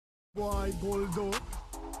Boy, Goldo.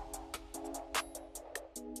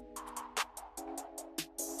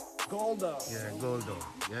 Goldo. Yeah, Goldo.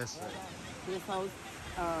 Yes, sir. This house,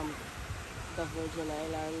 the Virgin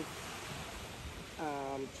Islands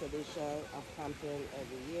tradition of camping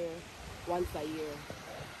every year, once a year,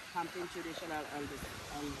 camping traditional on the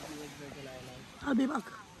Virgin Islands. I'll be back.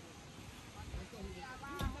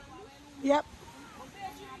 Yep.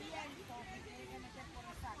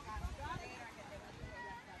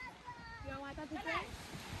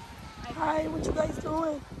 Hi, what you guys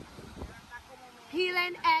doing?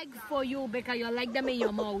 Peeling eggs for you because you like them in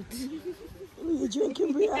your mouth. What you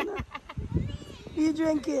drinking, Brianna? What you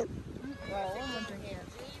drinking? Well, I'm drinking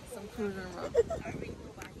some cruising rum.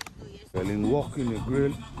 Well, in walking the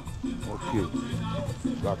grill, okay.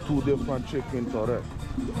 Got two different chicken today.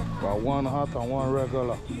 Got one hot and one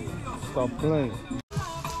regular. Stop playing.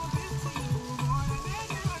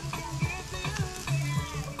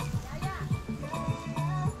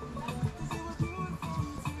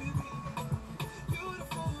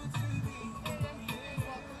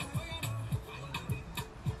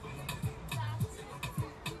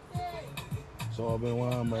 So I've been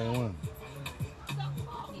one by one.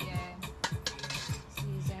 Yeah.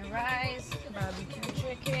 Seasoned rice, barbecue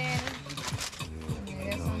chicken.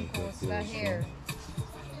 There's some coleslaw here.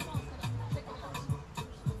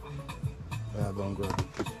 Yeah, don't grab the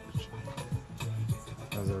chicken.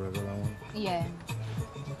 That's a regular one? Yeah.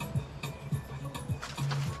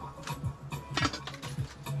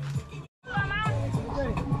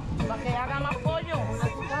 Para que haga más pollo.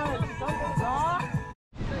 No.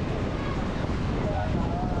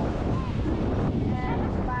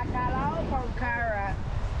 Bacalao con carrot.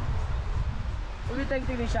 What do you think,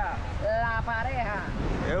 Tinisha? La pareja.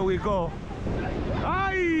 Here we go.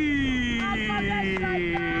 Aye!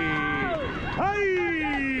 Aye!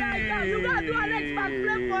 You gotta do a next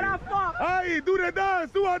backflip for a fuck. Aye! Do the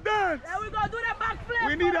dance! Do a dance! There we go, do the backflip.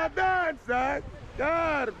 We need a dance, huh?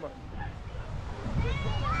 God, man.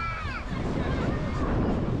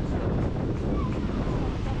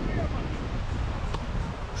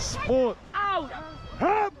 Sport. Out.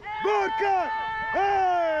 Hop! Good catch!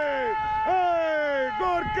 Hey! Hey!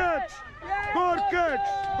 Good catch! Good catch!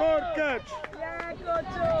 Good catch! Yeah, good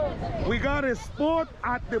too. We got a sport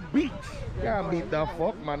at the beach. Can't beat the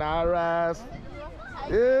fuck, man. Alright.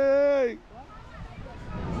 Hey!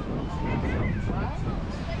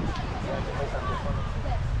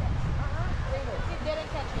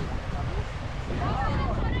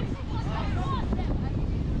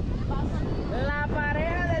 La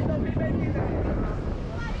pareja del 2023.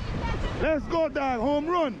 Let's go, dog. Home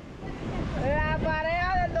run. La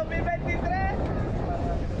pareja del 2023.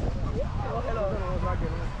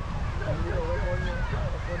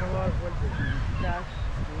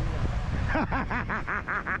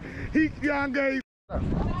 He can't get.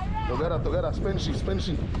 Together, spin.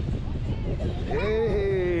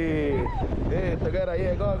 Hey, together,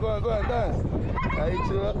 yeah, go and dance.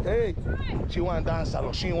 Hey, she want to dance,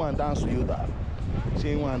 Salo. She want to dance with you, dog.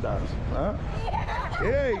 She want to dance, huh?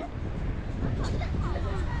 Hey,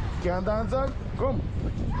 can't dance, dog? Come.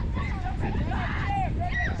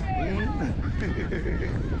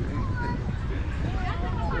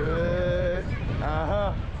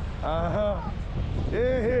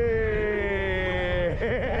 Hey.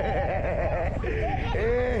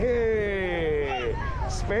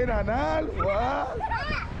 Spain anal, what?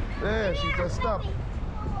 There, she just stop.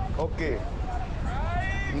 Okay.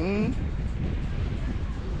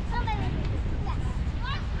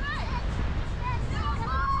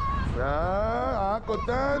 Ah, I could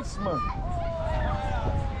dance, man.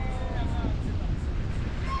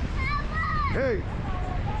 Hey.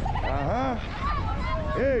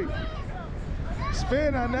 Hey.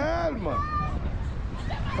 Spain anal, man.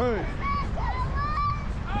 Hey.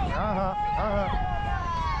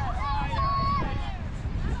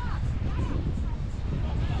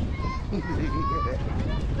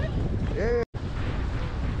 Hey.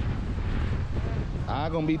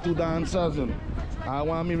 I'm gonna be two dancers. I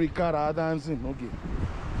want me Ricardo dancing. Okay.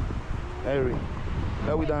 Harry,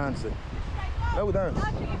 let we dance. Let we dance.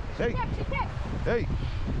 Hey. Hey.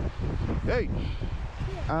 Hey.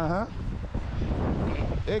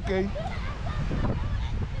 Okay.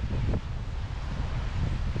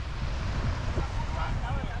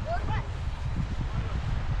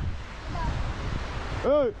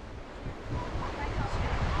 Hey.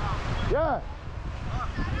 Yeah.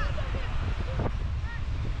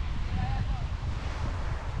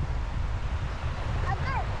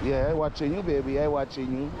 Yeah, I watching you, baby. I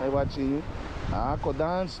watching you. I could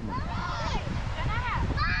dance, man.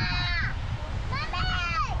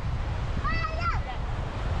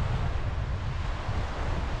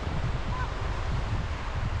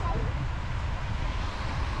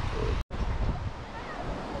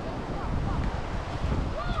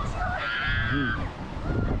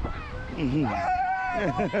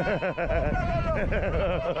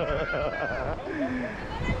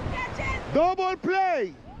 Double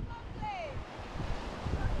play.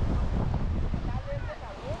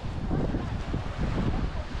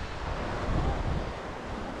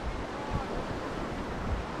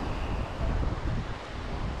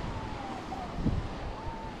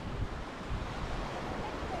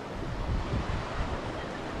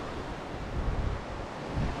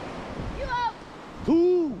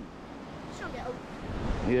 Two.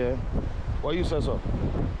 Yeah. Why you say so?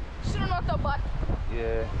 Shoot not the butt.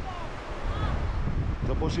 Yeah.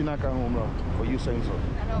 The bushy knock on home run. What you saying so?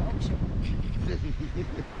 I know, auction.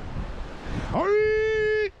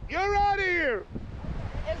 Hurry! You're out of here!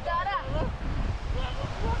 Is that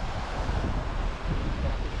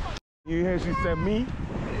You hear she said me?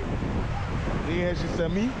 You hear she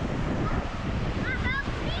said me?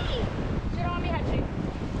 She don't want me to help you.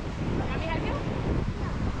 Want me to help you?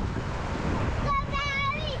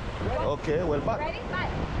 Okay, well back. Ready? Bye.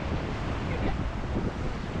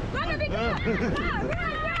 Run, baby, run!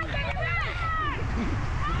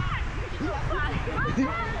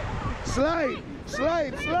 Slide!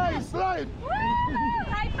 Slide! Slide! Slide!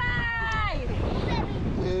 High five!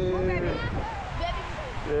 Yeah.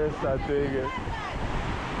 Yes, I take it.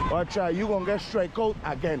 Watch out, you gonna get strike out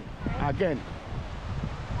again. Again.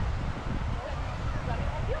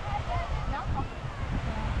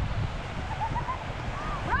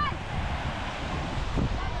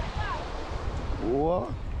 What?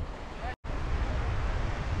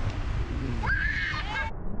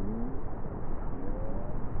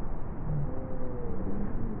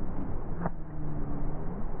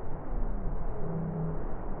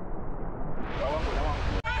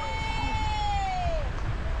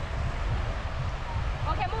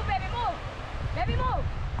 Okay, move, baby, move. Baby, move.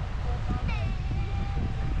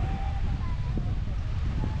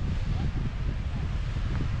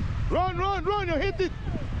 Run, run, run, you hit it.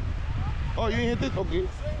 Oh, you hit it? Okay.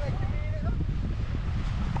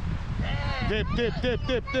 Dip, dip, dip,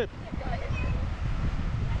 dip, dip.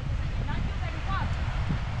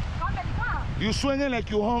 You swinging like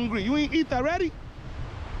you hungry. You ain't eat already?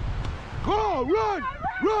 Go, run,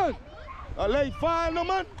 run. I lay fire, no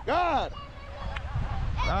man. God.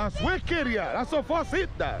 That's wicked, yeah. That's a first hit,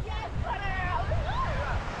 that.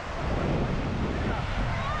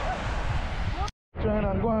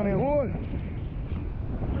 Trying to go on the hole.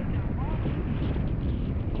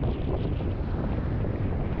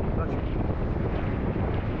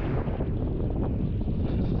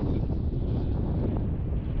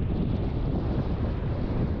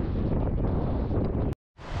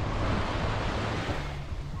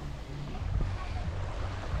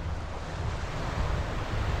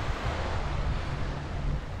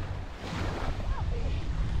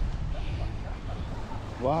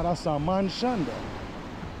 Wow, that's a mansion though.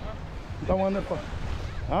 That one there.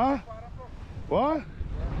 Huh? What?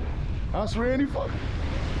 That's really fuck.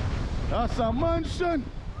 That's a mansion.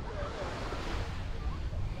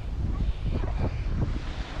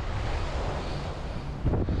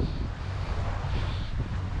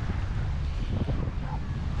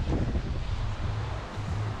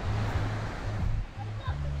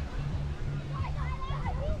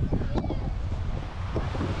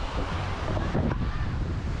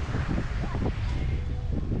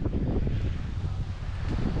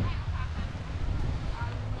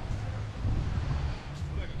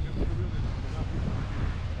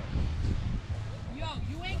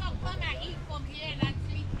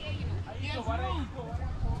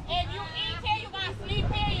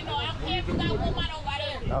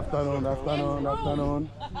 Afternoon, afternoon, afternoon.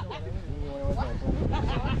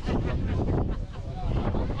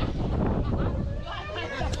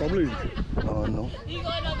 Probably. Oh no.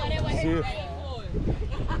 Safe.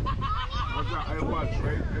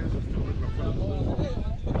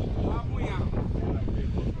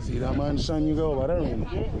 See that mansion you go over there?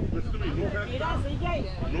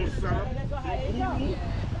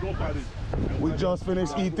 We just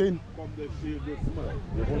finished eating.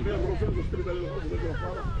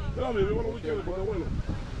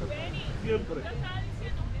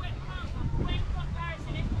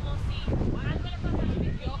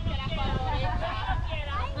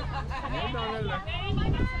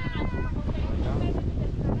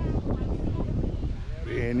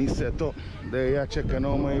 Renny set up. There you are checking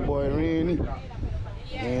out my boy Renny.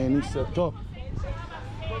 Renny set up.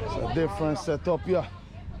 It's a different setup here.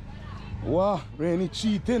 Wow, Renny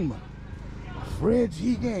cheating, man. Afraid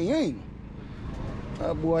he gang.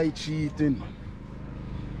 That boy cheating, man.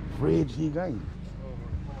 Afraid he gang.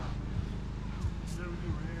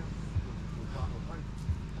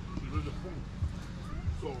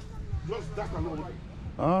 So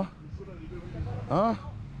Huh? Huh?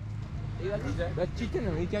 That's cheating,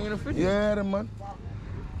 you can't get a fish. Yeah, man.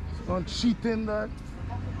 On cheating that.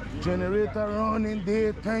 Generator running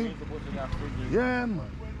daytime. Yeah, man.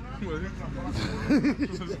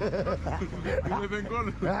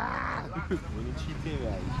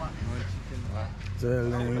 Tell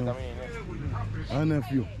you. And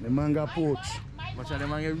nephew, the man got porch. What's that, the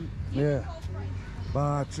man get? Yeah.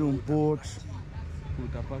 Bathroom, porch.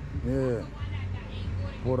 Yeah.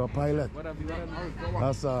 Water pilot. What have you got?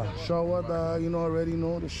 That's a shower that you already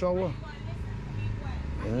know the shower.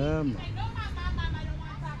 Yeah, man.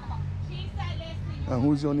 And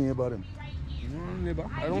who's your neighbor then? Neighbor.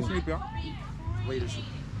 I don't sleep here. Wait a second.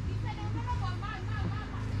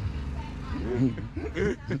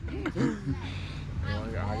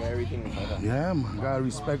 I got everything inside that. Yeah, man. Gotta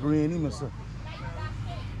respect Renny, mister.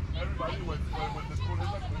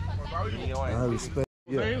 I respect.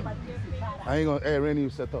 Yeah. I ain't gonna. Hey, Renny, you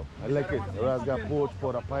set up. I like it. Your ass got porch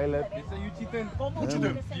for the pilot. They say you cheating.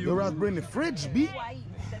 Your ass bring the fridge, B.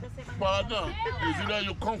 Pardon, is it that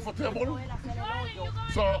you comfortable?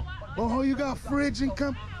 So, But how you got fridge in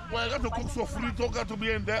camp? well, I got to cook so free, so I got to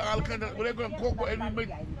be in there. All kind of, when I go and cook for any mate,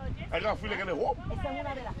 I got to feel like I'm at home.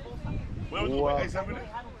 When I do my ice every day.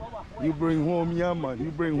 You bring home, yeah, man.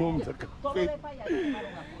 You bring home the cafe.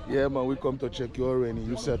 Yeah, man. We come to check you already.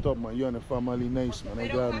 You set up, man. You and the family nice, man. I'm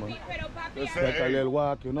glad, man. They say, Like a little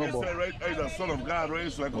walk, you know, they but say, right, I'm the son of God,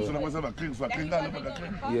 right? So I consider myself a king, so I clean God, live like a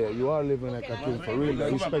king. yeah, you are living like a king for real. I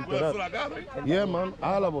respect to that. Yeah, man.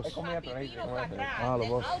 All of us. All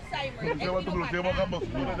of us.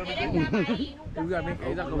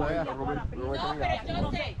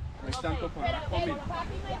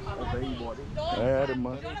 Yeah, the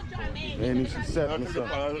man. And he set me,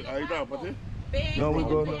 son. No, we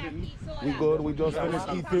good. We good. We just finished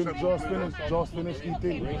eating. Just finished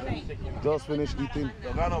eating.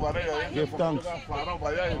 Give thanks.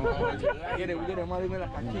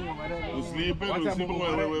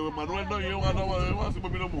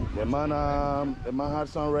 The man had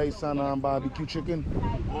some rice and barbecue chicken.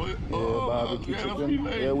 Yeah, barbecue chicken.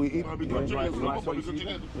 Yeah, we eat.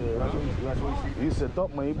 You set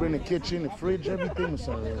up, man. You bring the kitchen, the fridge, everything,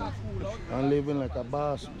 son. I'm living like a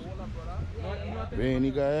boss.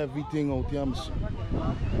 Renny got everything out here, son.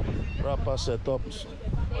 Proper set up, son.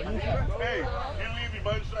 Hey, he leave the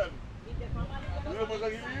mansion. You know what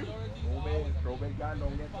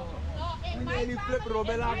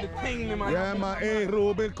Yeah, man. Hey,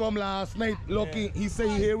 Robin come last night. Lucky, he say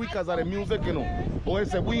he here because of the music, you know. Boy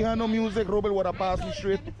said we have no music. Robin would have passed me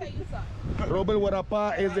straight. Robin would have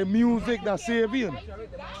passed is the music that save you.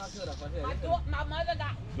 My mother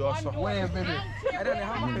got Wait a minute. I don't know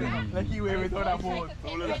how much. Like you ever thought that board.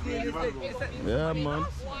 Yeah, man.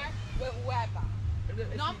 with whoever.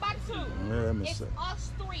 Number two, Yeah, it's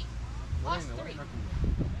us three. Us three.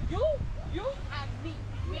 You and me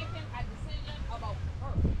making a decision about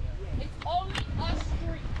her. It's only us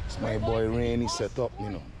three. It's my boy Renny set up, you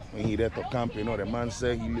know. When he there to camp, you know, the man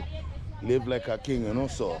said he live like a king, you know,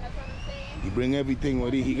 so he bring everything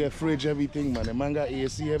with it. He get fridge, everything, man. The man got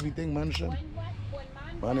AC, everything, mansion.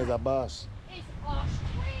 Man is a boss. It's us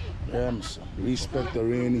three. Yeah, son. Respect the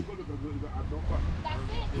Renny.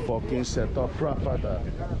 Fucking set up proper, dog.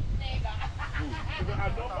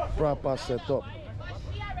 Proper set up.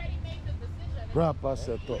 Proper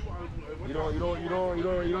set up. You don't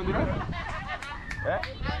do that? Eh?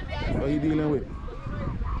 What you dealing with?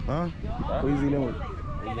 Huh? What you dealing with?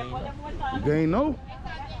 We going now?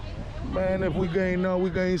 Man, if we going now, we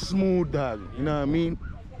going smooth, dog. You know what I mean?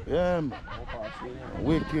 Yeah, man.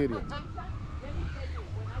 Wicked.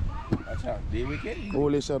 They wicked.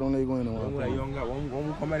 Holy shit, don't let go in the When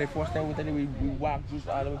we come at the first time, we walk just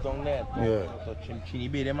all the way down there. Yeah. So Chini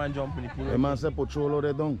Bay, the man jump in the pool. The man said Pocholo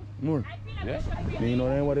they down. More. Yeah? You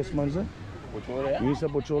know what this man said? Pocholo there? You said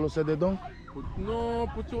Pocholo said they down? No,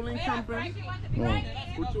 Pocholo in camping. No.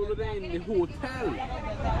 Pocholo there in the hotel.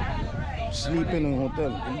 Sleeping in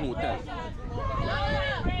hotel.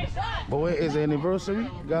 But wait, is the anniversary?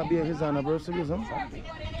 Gotta be his anniversary, huh?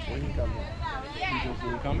 When he come back.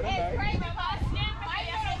 He come back.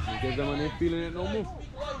 Because the man ain't feeling it no more.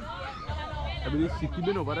 I mean, this city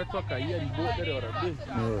been over the truck. I hear the boat there already.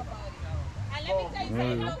 Yeah. And let me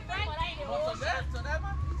tell you something.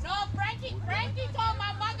 No, Frankie told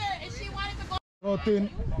my mother and she wanted to go. Nothing.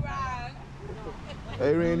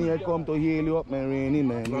 Hey, Renny, I come to heal you up, man. Renny,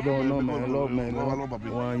 man. You don't know, man. I love, man.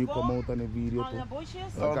 Why you come out on the video, too?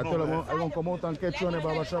 Like I tell him, I'm going to come out and catch you on the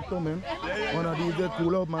barber shop, too, man. One of these days,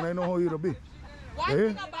 cool out, man. I know how you to be.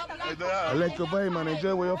 Yeah? I like your vibe, man.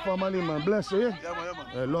 Enjoy with your family, man. Bless you, yeah?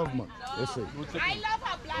 I love, man. Yes, sir. I love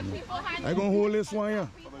her. I gonna hold this one, yeah.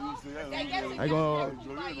 I gonna.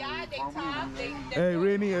 Hey,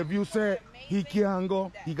 Renny, if you say he can't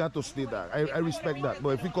go, he got to stay there. I respect that. But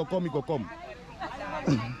if he could come, he could come.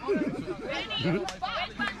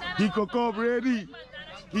 He could come, Renny.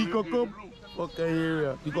 He could come. Okay,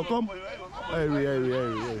 here. He could come. Hey.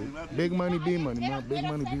 Big money, be money, man. Big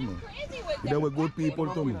money, be money. They were good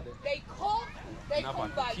people to me. They cook, they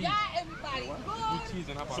kumbaya, everybody good.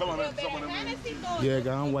 Yeah,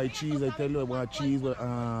 got white cheese. I tell you, white cheese with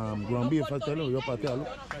ground beef. I tell you, your party.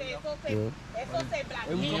 Yeah.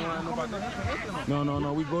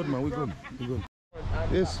 No, we good, man. We good.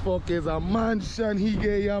 This fuck is a mansion he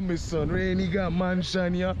get here, my son. Renny got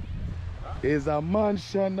mansion here. It's a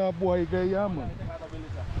mansion that boy get here, man.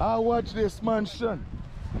 I watch this mansion.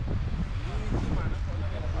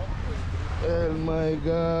 Oh my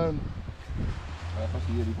God.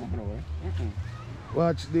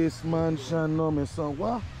 Watch this mansion now, my son.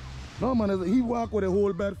 What? No, man, he walk with a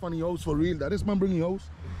whole bed from the house for real. That this man bring the house.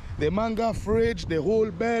 The man got fridge, the whole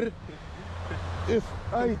bed. If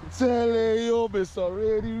I tell you, Mr.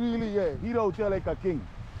 Renny, really, yeah, he don't tell like a king.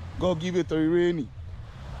 Go give it to Renny.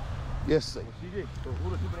 Yes, sir.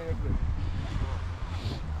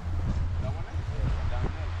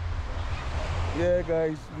 Yeah,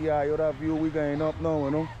 guys, yeah, you have view. We going up now,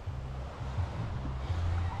 you know.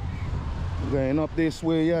 We're going up this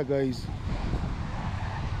way, yeah, guys.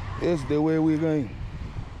 It's the way we're going.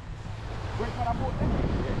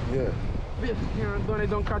 Yeah.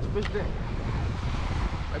 Don't catch fish there.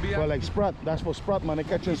 For like sprat, that's for sprat, man. They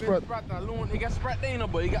catching sprat. Sprat alone, they got sprat there,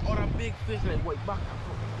 but you got other big fish like white back.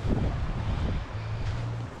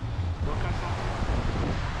 Don't catch that.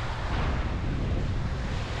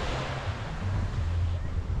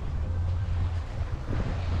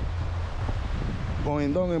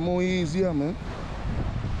 Going down is more easier, man.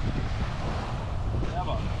 Yeah,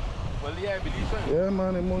 but well, yeah, I believe so. Yeah,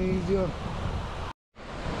 man, it's more easier.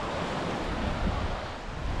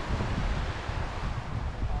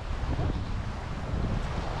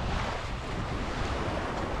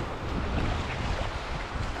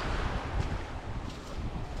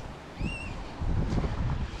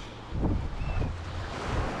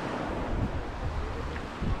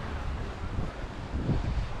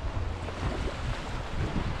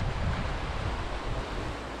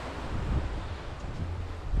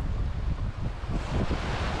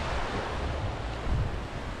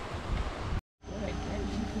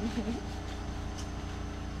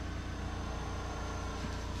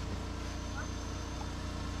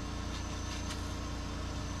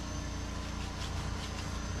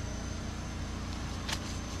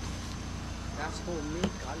 That's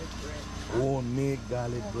homemade garlic bread. Homemade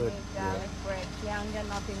garlic bread. Garlic bread. Can't get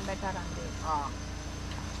nothing better than this.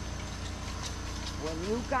 When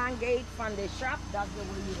you can't get it from the shop, that's the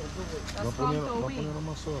way you do it. Just come to we.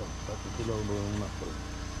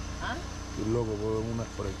 Huh? El logo por una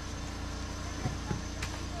por ahí.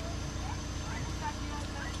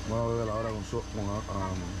 Vamos a beber ahora con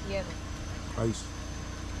Hielo. ice.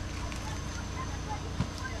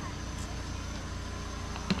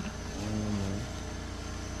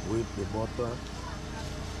 With the butter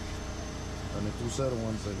and the two side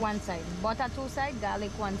one side. One side. Butter two side,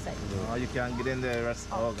 garlic one side. Oh, you can't get in the rest.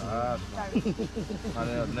 Oh, God. Sorry.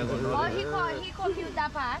 Oh, he confused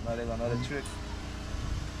that part. Now they're gonna know the trick.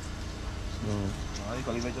 No. Oh, you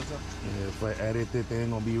can leave it yourself. Yeah, if I edit it, it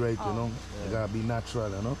ain't gonna be right, you know. Yeah. It gotta be natural,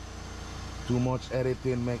 you know. Too much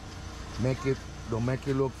editing make it don't make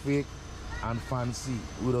it look fake and fancy.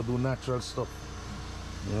 We don't do natural stuff,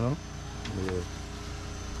 you know. Yeah.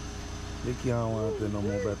 They can't want it no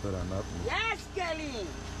more better than that. Man. Yes, Kelly!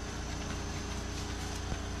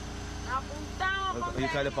 Apuntamos, You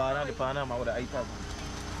tell the partner, man, with the iPad.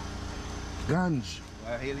 Ganj.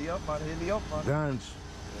 Heal you up, man. Ganj.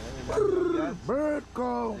 Yeah, Bird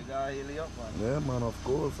call. they gotta heal you up, man. Yeah, man, of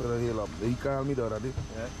course, for the heal up. He called me the other day.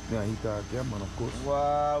 Yeah. Yeah, he called, yeah, man, of course.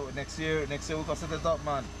 Wow, next year we can set it up,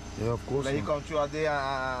 man. Yeah, of course. Let Man. you come through a day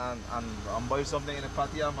and buy something in the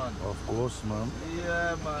patio, man. Of course, man.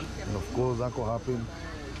 Yeah, man. And of course, that could happen.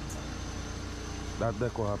 That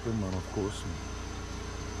could happen, man, of course. Man.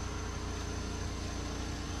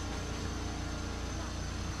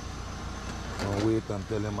 I'll wait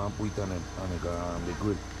until him and put it on the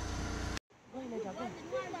grill.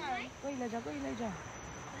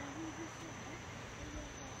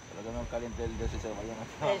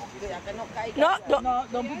 No,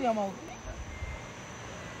 don't put your mouth.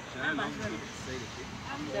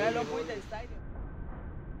 Lo put inside.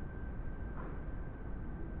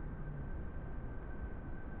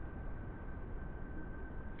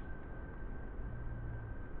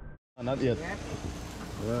 Not yet.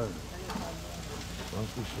 Yeah.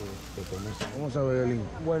 Vamos a ver, Elin.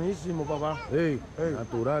 Buenísimo, papá. Hey, Hey.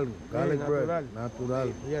 natural, garlic natural. bread,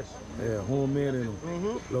 natural. Yes. Homemade, ¿no?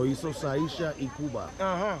 Lo hizo Saisha y Cuba.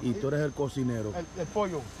 Ajá. Y tú eres el cocinero. El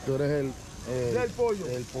pollo. Tú eres Del pollo.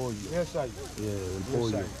 el pollo. Yes, I. Yeah, el Yes,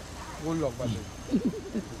 pollo. I. Good luck, papi.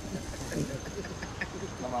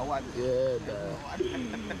 Yeah,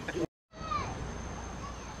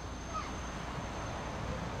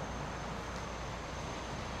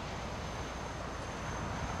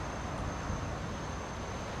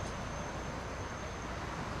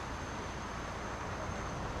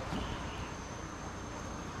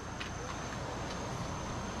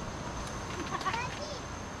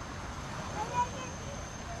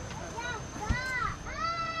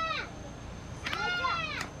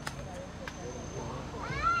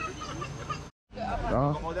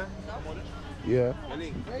 Yeah.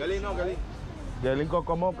 Galing ko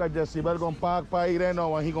como ka Jessibel gon pak pa ireno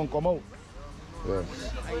wa hi gon como. Yeah.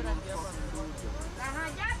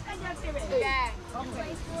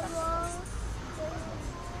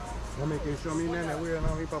 Homie, can you show me nene where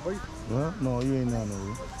now he papi? Huh? No, you ain't none of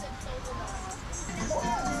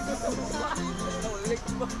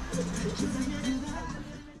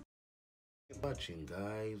Watching,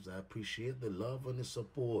 guys. I appreciate the love and the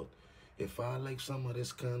support. If I like some of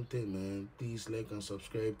this content, man, please like and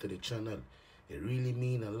subscribe to the channel. It really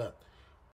means a lot.